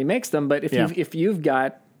brother's company makes them, but if you've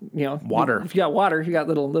got water. If you got water, you got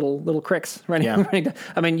little cricks running. Yeah.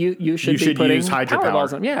 I mean, you should be putting use hydropower. Power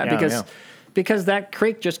balls on. Because that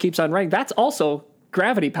creek just keeps on running. That's also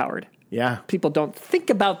gravity powered. Yeah. People don't think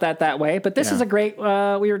about that way, but this is a great, we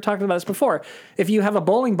were talking about this before. If you have a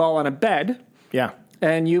bowling ball on a bed. Yeah.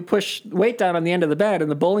 And you push weight down on the end of the bed and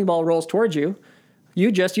the bowling ball rolls towards you, you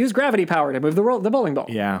just use gravity power to move the bowling ball.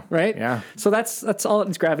 Yeah. Right? Yeah. So that's all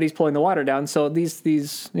it's gravity's pulling the water down. So these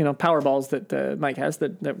power balls that Mike has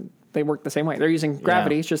that they work the same way. They're using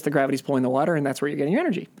gravity. It's just the gravity's pulling the water and that's where you're getting your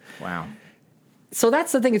energy. Wow. So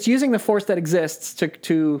that's the thing. It's using the force that exists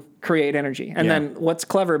to create energy. And then what's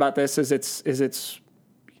clever about this is it's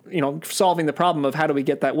solving the problem of how do we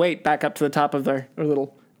get that weight back up to the top of our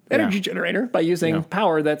little energy generator by using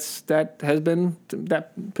power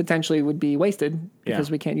that potentially would be wasted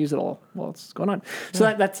because we can't use it all while it's going on. So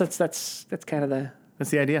that's kind of the That's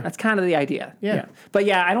the idea. That's kind of the idea. Yeah. But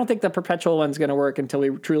I don't think the perpetual one's going to work until we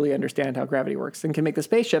truly understand how gravity works and can make the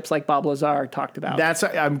spaceships like Bob Lazar talked about.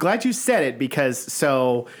 I'm glad you said it because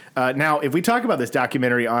now if we talk about this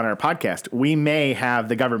documentary on our podcast, we may have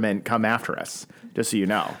the government come after us, just so you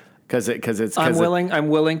know. Because it's. I'm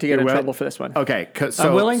willing to get in trouble for this one. Okay,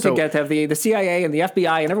 I'm willing to have the CIA and the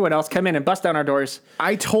FBI and everyone else come in and bust down our doors.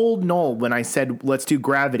 I told Noel when I said let's do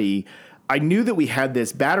gravity, I knew that we had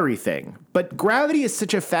this battery thing, but gravity is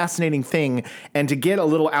such a fascinating thing. And to get a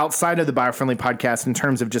little outside of the Biofriendly podcast in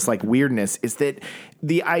terms of just like weirdness is that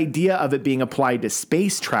the idea of it being applied to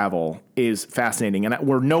space travel is fascinating. And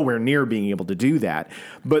we're nowhere near being able to do that.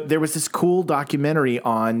 But there was this cool documentary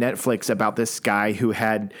on Netflix about this guy who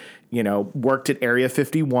had, worked at Area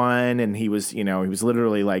 51, and he was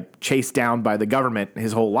literally like chased down by the government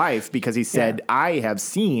his whole life because he said, I have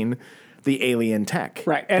seen the alien tech.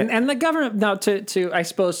 Right. And the government, now to I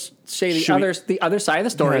suppose say the other side of the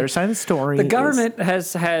story. The other side of the story. The government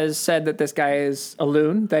has said that this guy is a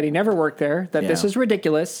loon, that he never worked there, that this is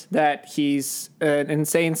ridiculous, that he's an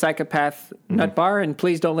insane psychopath nutbar, and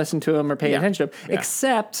please don't listen to him or pay attention to him. Yeah.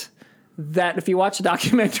 Except that if you watch the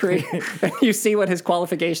documentary and you see what his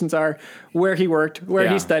qualifications are, where he worked, where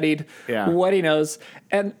he studied, what he knows,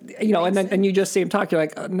 and and you just see him talk, you're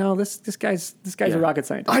like, no, this guy's a rocket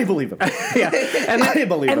scientist. I believe him. I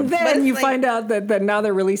believe him. And then you find out that now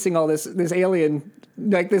they're releasing all this alien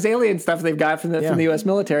stuff they've got from the U.S.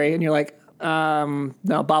 military, and you're like,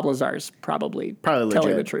 no, Bob Lazar's probably telling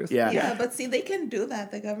legit. The truth. Yeah, but see, they can do that.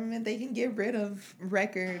 The government, they can get rid of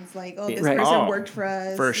records like, this person worked for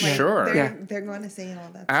us. For sure. They're going to say all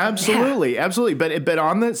that. Absolutely. But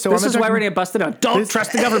on the this is why we're getting busted on. Don't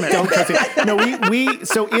trust the government. Don't trust it. No, we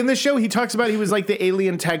so in the show he talks about he was like the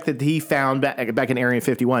alien tech that he found back in Area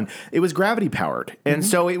 51. It was gravity powered, and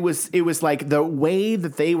so it was like the way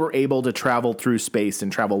that they were able to travel through space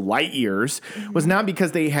and travel light years was not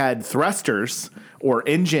because they had thrusters or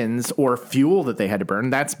engines or fuel that they had to burn.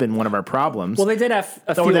 That's been one of our problems. Well, they did have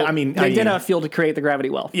a fuel. They did have fuel to create the gravity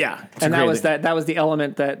well. Yeah, and that was the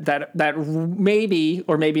element that maybe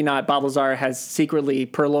or maybe not Bob Lazar has secretly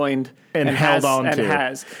purloined and held on to.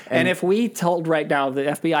 Has. And if we told right now the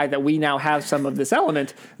FBI that we now have some of this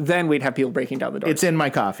element, then we'd have people breaking down the doors. It's in my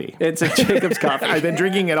coffee. It's in Jacob's coffee. I've been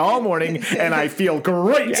drinking it all morning, and I feel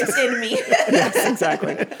great. It's in me. Yes,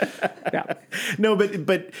 exactly. Yeah. No,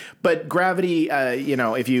 but gravity.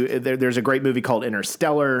 There's a great movie called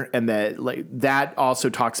Interstellar, and that also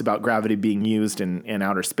talks about gravity being used in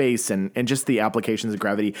outer space and just the applications of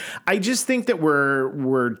gravity. I just think that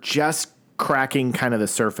we're just cracking kind of the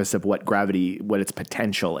surface of what its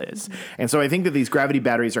potential is. And so I think that these gravity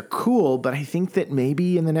batteries are cool, but I think that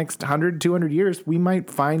maybe in the next 100, 200 years, we might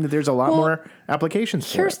find that there's a lot more applications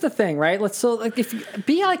for it. Here's the thing, right? If you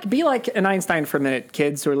be like an Einstein for a minute,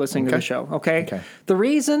 kids who are listening to the show, okay? The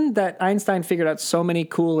reason that Einstein figured out so many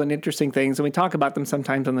cool and interesting things, and we talk about them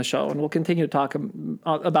sometimes on the show, and we'll continue to talk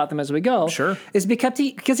about them as we go, is because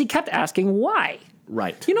he kept asking why.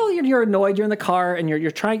 Right. You're annoyed. You're in the car, and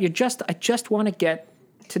you're trying. I just want to get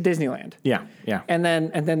to Disneyland. Yeah. And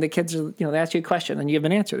then the kids are, they ask you a question, and you give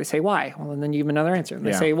an answer. They say why. Well, and then you give another answer, and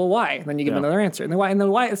they say, well, why? And then you give another answer, and then why? And then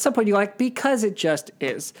why? At some point, you're like, because it just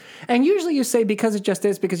is. And usually, you say because it just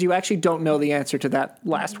is because you actually don't know the answer to that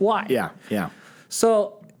last why. Yeah.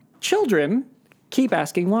 So children keep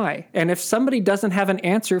asking why, and if somebody doesn't have an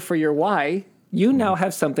answer for your why, you now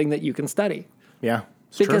have something that you can study. Yeah.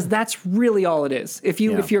 Because that's really all it is. If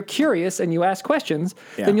you're curious and you ask questions,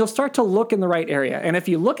 then you'll start to look in the right area. And if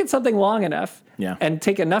you look at something long enough and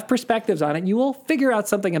take enough perspectives on it, you will figure out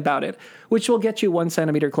something about it, which will get you 1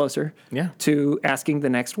 centimeter closer to asking the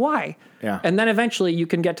next why. Yeah. And then eventually you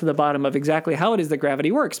can get to the bottom of exactly how it is that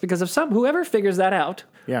gravity works. Because whoever figures that out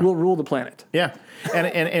will rule the planet. Yeah.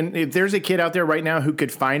 And if there's a kid out there right now who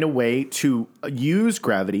could find a way to use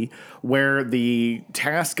gravity where the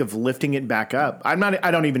task of lifting it back up,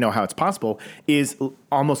 I don't even know how it's possible, is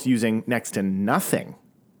almost using next to nothing,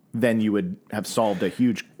 then you would have solved a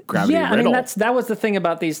huge gravity riddle. That was the thing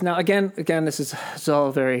about these. Now, again, it's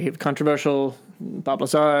all very controversial. Bob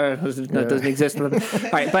Lazar doesn't exist. All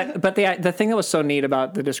right, but the thing that was so neat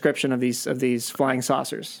about the description of these flying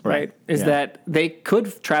saucers, right, is that they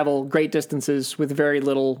could travel great distances with very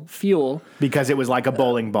little fuel because it was like a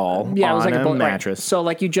bowling ball on it was like a mattress. Right. So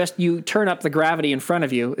like you turn up the gravity in front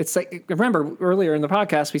of you. It's like, remember earlier in the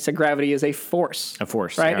podcast we said gravity is a force. A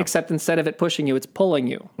force, right? Except instead of it pushing you, it's pulling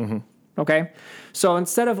you. Mm-hmm. Okay, so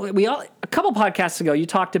instead of a couple podcasts ago, you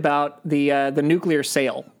talked about the nuclear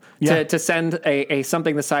sail to send a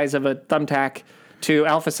something the size of a thumbtack to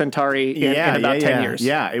Alpha Centauri in about 10 years.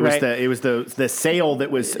 Yeah, it was the sail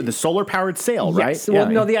that was the solar powered sail, right? Yes. Well,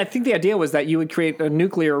 no, I think the idea was that you would create a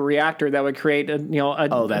nuclear reactor that would create a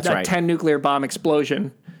 10 nuclear bomb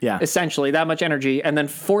explosion. Yeah, essentially that much energy, and then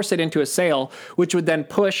force it into a sail, which would then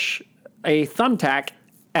push a thumbtack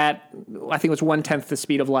at, I think it was 1/10 the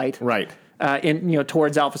speed of light. Right.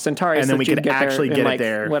 towards Alpha Centauri, and then we could actually get it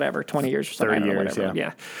there. Whatever, 20 years or something. 30 years,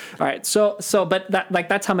 yeah. All right. So, but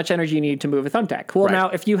that's how much energy you need to move a thumbtack. Well, now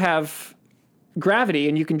if you have gravity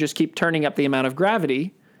and you can just keep turning up the amount of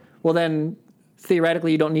gravity, well then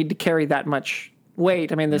theoretically you don't need to carry that much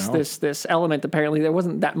weight. I mean, this element, apparently there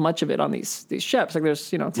wasn't that much of it on these ships. Like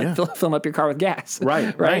there's, it's like filling up your car with gas.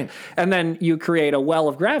 Right. And then you create a well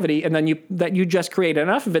of gravity, and then you just create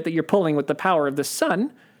enough of it that you're pulling with the power of the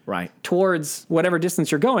sun towards whatever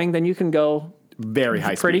distance you're going, then you can go very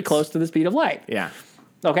high pretty speeds. close to the speed of light. Yeah.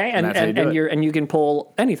 Okay. And you can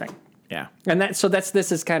pull anything. Yeah. And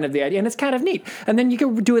this is kind of the idea, and it's kind of neat. And then you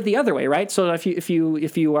can do it the other way, right? So if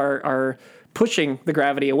you are pushing the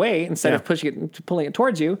gravity away instead of pulling it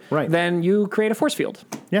towards you, then you create a force field.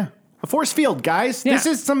 Yeah. A force field, guys. Yeah. This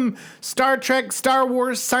is some Star Trek, Star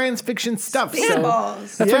Wars, science fiction stuff.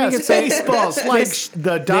 Spaceballs. That's what you can say. Spaceballs. Like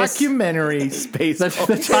the documentary Spaceballs.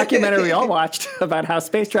 The documentary we all watched about how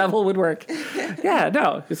space travel would work. Yeah,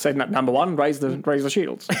 no. It said number one, raise the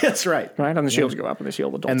shields. That's right. Right? And the shields go up, and the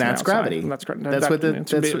shield will and that's gravity. And that's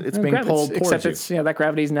it's being pulled towards you. Except that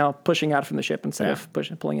gravity is now pushing out from the ship instead of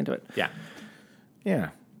pulling into it. Yeah. Yeah.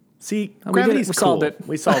 See, gravity's cool.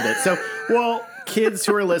 We solved it. So, kids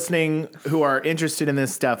who are listening who are interested in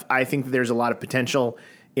this stuff, I think that there's a lot of potential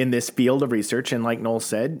in this field of research. And like Noel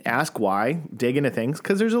said, ask why, dig into things,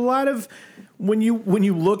 because there's a lot of when you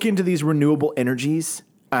look into these renewable energies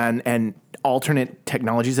and alternate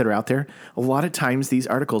technologies that are out there, a lot of times these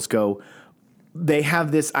articles go, they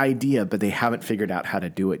have this idea, but they haven't figured out how to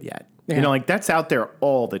do it yet. Yeah. That's out there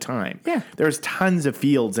all the time. Yeah. There's tons of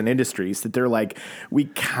fields and industries that they're like, we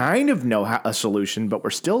kind of know a solution, but we're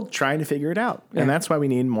still trying to figure it out. Yeah. And that's why we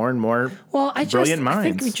need more and more brilliant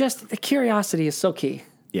minds. I think the curiosity is so key.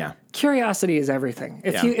 Yeah. Curiosity is everything.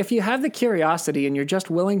 If you have the curiosity and you're just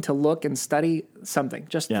willing to look and study something,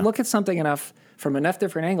 look at something enough from enough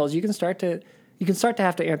different angles, you can start to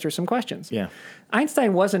have to answer some questions. Yeah.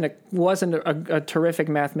 Einstein wasn't a terrific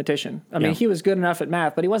mathematician. I mean, he was good enough at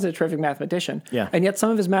math, but he wasn't a terrific mathematician. Yeah. And yet some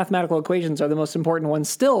of his mathematical equations are the most important ones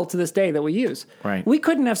still to this day that we use. Right. We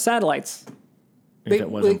couldn't have satellites. It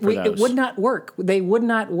would not work. They would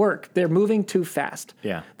not work. They're moving too fast.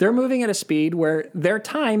 Yeah. They're moving at a speed where their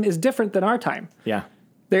time is different than our time. Yeah.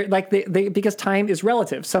 They're because time is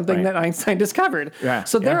relative, something that Einstein discovered. Yeah.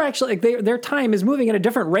 So they're actually their time is moving at a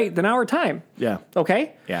different rate than our time. Yeah.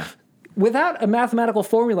 Okay? Yeah. Without a mathematical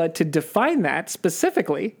formula to define that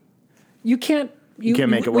specifically, you can't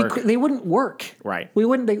make it work. They wouldn't work. Right.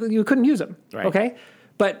 You couldn't use them. Right. Okay?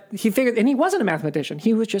 But he figured, and he wasn't a mathematician.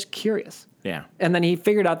 He was just curious. Yeah. And then he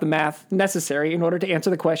figured out the math necessary in order to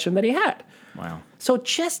answer the question that he had. Wow. So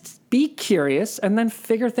just be curious and then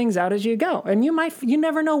figure things out as you go. And you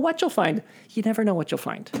never know what you'll find. You never know what you'll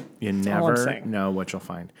find. You never know what you'll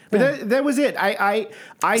find. But that was it. I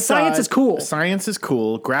Science is cool. Science is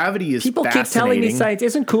cool. Gravity is People fascinating. keep telling me science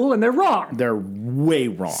isn't cool, and they're wrong. They're way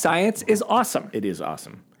wrong. Science is awesome. It is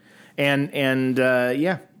awesome. And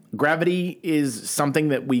gravity is something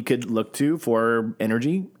that we could look to for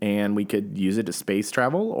energy, and we could use it to space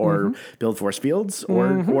travel or build force fields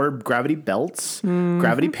or gravity belts,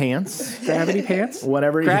 gravity pants. Gravity pants?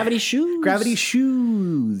 Whatever. Gravity shoes. Gravity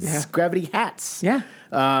shoes. Yeah. Gravity hats. Yeah.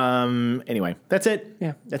 Anyway, that's it.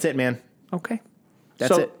 Yeah. That's it, man. Okay.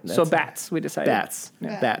 That's it. So bats, we decided. Bats.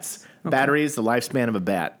 Okay. Batteries, the lifespan of a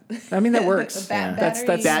bat. I mean, that works. That's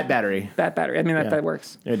bat battery. Bat battery. I mean, that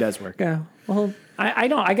works. It does work. Yeah. Well, I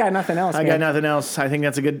don't. I got nothing else. I got nothing else. I think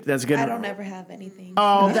that's a good. I don't ever have anything.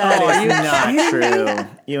 Oh, that is not true.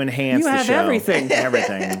 You enhance the show. You have everything.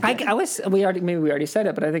 Everything. We already said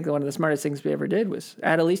it, but I think one of the smartest things we ever did was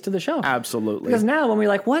add Elise to the show. Absolutely. Because now when we're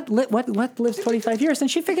like, what lives 25 years,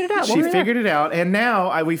 and she figured it out. She figured it out, and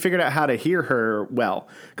now we figured out how to hear her well.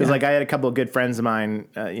 Because I had a couple of good friends of mine.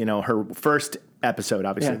 Her first episode,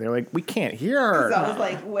 obviously, they're like, we can't hear her. So I was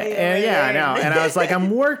like, way and I know. And I was like, I'm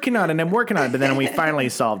working on it. But then we finally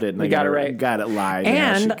solved it. And we got it right. Got it live.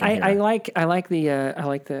 And I like the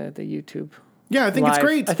YouTube. Yeah, I think live. It's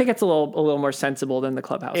great. I think it's a little more sensible than the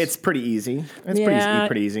Clubhouse. It's pretty easy. It's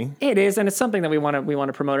pretty easy. It is, and it's something that we want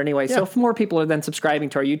to promote anyway. Yeah. So if more people are then subscribing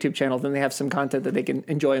to our YouTube channel, then they have some content that they can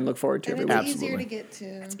enjoy and look forward to. And every it's week. easier to get to.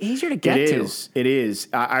 It's easier to get to. It is.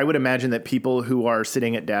 I would imagine that people who are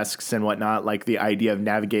sitting at desks and whatnot, like the idea of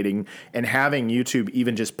navigating and having YouTube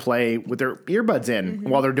even just play with their earbuds in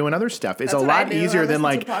while they're doing other stuff is a lot easier than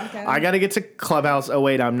like, I got to get to Clubhouse. Oh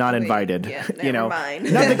wait, I'm not invited. Yeah, never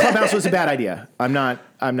mind. Not that Clubhouse was a bad idea. I'm not.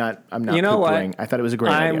 You know what? I thought it was a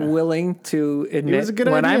great idea. I'm willing to admit it was a good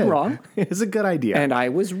when idea. I'm wrong. It was a good idea. And I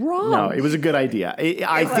was wrong. No, it was a good idea.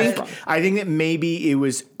 I think that maybe it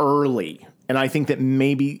was early. And I think that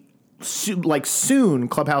maybe soon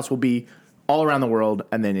Clubhouse will be all around the world,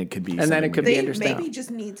 and then it could be. And then it could be understand. Maybe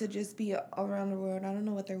just need to just be all around the world. I don't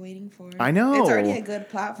know what they're waiting for. I know. It's already a good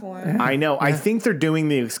platform. I know. I think they're doing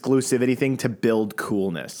the exclusivity thing to build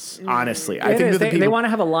coolness. Honestly, I think they want to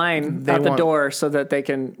have a line out the door so that they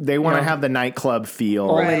can. They want to have the nightclub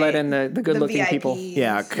feel. Only let in the good-looking people.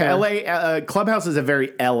 Yeah, LA Clubhouse is a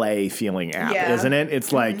very LA feeling app, isn't it?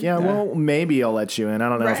 It's like, well, maybe I'll let you in. I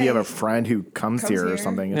don't know if you have a friend who comes here or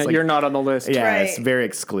something. It's like, you're not on the list. Yeah, it's very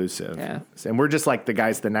exclusive. Yeah. And we're just like the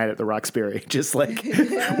guys the night at the Roxbury, just like,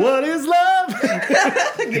 what is love?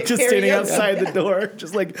 Just standing outside the door,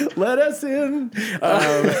 just like, let us in.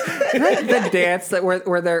 The dance that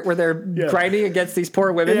where they're grinding against these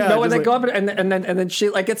poor women. When they go up and then she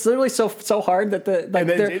like it's literally so hard that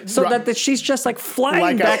that she's just like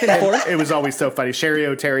flying back and forth. It was always so funny. Sherry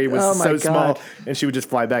O'Terry was so small, and she would just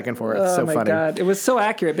fly back and forth. So funny. God. It was so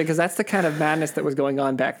accurate because that's the kind of madness that was going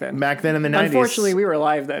on back then. Back then in the 90s. Unfortunately, we were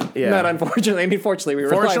alive then. Yeah. Not unfortunately. I mean, fortunately, we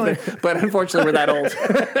were alive then. But unfortunately, we're that old.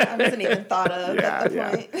 I wasn't even thought of at the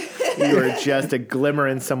point. You were just a glimmer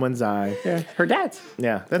in someone's eye. Yeah. Her dad's.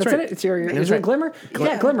 Yeah, that's right. It. It's your glimmer?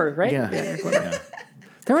 Yeah, glimmer, right? Yeah. Glimmer.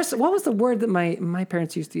 What was the word that my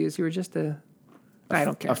parents used to use? You were just I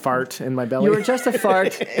don't care. A fart in my belly. You were just a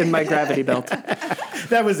fart in my gravity belt.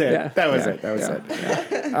 That was it. Yeah, that was it.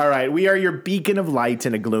 Yeah. All right. We are your beacon of light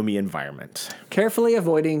in a gloomy environment. Carefully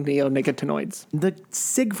avoiding neonicotinoids. The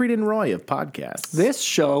Siegfried and Roy of podcasts. This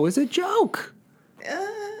show is a joke. Is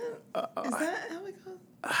that how it goes?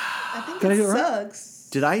 I think Did I do it it right? sucks.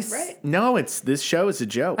 Did I? Right? No, this show is a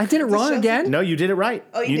joke. I did it wrong again? No, you did it right.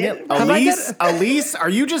 Oh, you did? Elise, are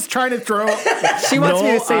you just trying to throw... She wants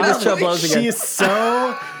me to say this show blows again.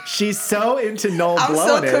 She's so into Noel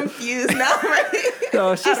blowing it. I'm so confused now, right? No,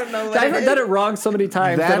 I've done it wrong so many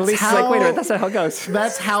times that Elise is like, wait a minute, that's not how it goes.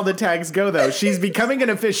 That's how the tags go, though. She's becoming an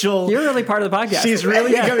official... You're really part of the podcast. She's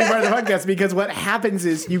really becoming part of the podcast because what happens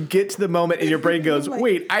is you get to the moment and your brain goes,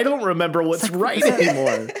 wait, I don't remember what's right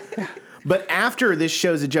anymore. But after this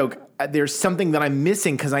show's a joke, there's something that I'm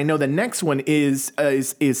missing because I know the next one is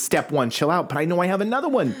step one, chill out. But I know I have another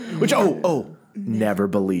one, which never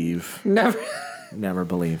believe. Never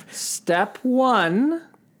believe. Step one,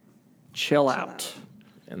 chill out.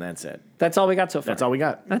 And that's it. That's all we got so far. That's all we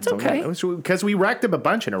got. That's okay. Because we racked up a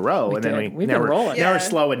bunch in a row. We've been rolling. Now we're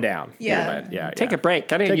slowing down. Yeah. Take a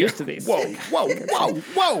break. I didn't used to these. Whoa.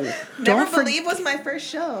 Never Believe was my first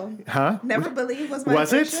show. Huh? Never Believe was my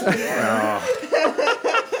first show. Yeah.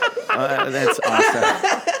 That's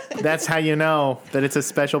awesome. That's how you know that it's a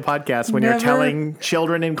special podcast when you're telling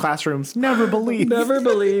children in classrooms, never believe. Never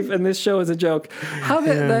believe, and this show is a joke.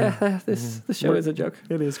 This show is a joke.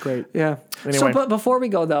 It is great. Yeah. Anyway. So, but before we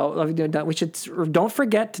go, though, we should don't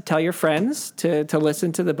forget to tell your friends to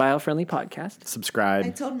listen to the Biofriendly podcast. Subscribe. I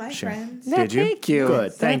told my friends. Yeah, Did you? Thank you.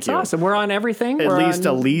 Good. Thank you. Awesome. We're on everything. At least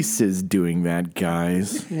Elise is doing that,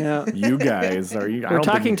 guys. Yeah. You guys are. We're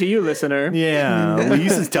talking to you, listener. Yeah.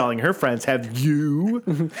 Elise is telling her friends, have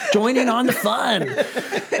you joining on the fun?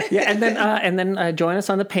 Yeah, and then join us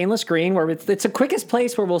on the Painless Green, where it's the quickest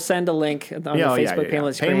place where we'll send a link on the Facebook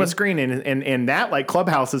Painless Green. Painless Green, and that, like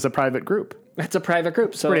Clubhouse, is a private group. It's a private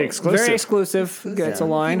group, so pretty exclusive. Very exclusive. It's a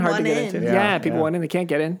line, hard to get into. Yeah, people want in, they can't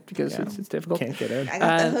get in because it's difficult. Can't get in. I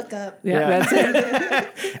got the hookup. Yeah, that's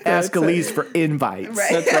it. Ask Elise for invites.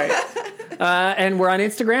 Right. That's right. And we're on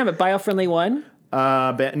Instagram at BioFriendly1.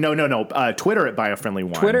 No. Twitter at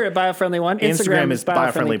BioFriendly1. Twitter at BioFriendly1. Instagram is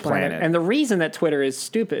BioFriendly Planet. And the reason that Twitter is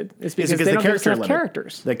stupid is because they don't give enough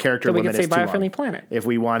characters. The character limit is too long. We could say BioFriendly Planet. If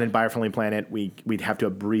we wanted BioFriendly Planet, we'd have to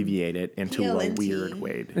abbreviate it into a weird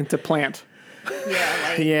way. Into plant.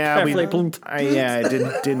 It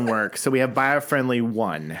didn't work. So we have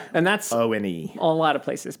BioFriendly1. And that's ONE. A lot of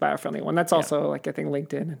places, BioFriendly1. That's also like I think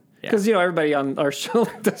LinkedIn. Because everybody on our show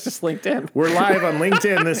does just LinkedIn. We're live on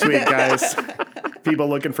LinkedIn this week, guys. People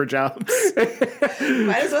looking for jobs.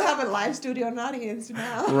 Might as well have a live studio and audience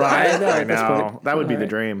now. Right. I know. That would be the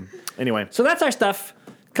dream. Anyway. So that's our stuff.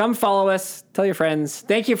 Come follow us. Tell your friends.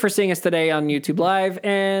 Thank you for seeing us today on YouTube Live.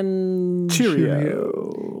 And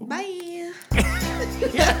cheerio. Bye.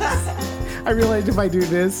 Yes. I realized if I do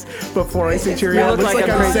this before I say cheerio, it looks like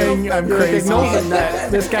I'm saying I'm crazy.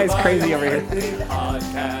 This guy's crazy over here.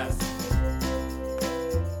 Podcast.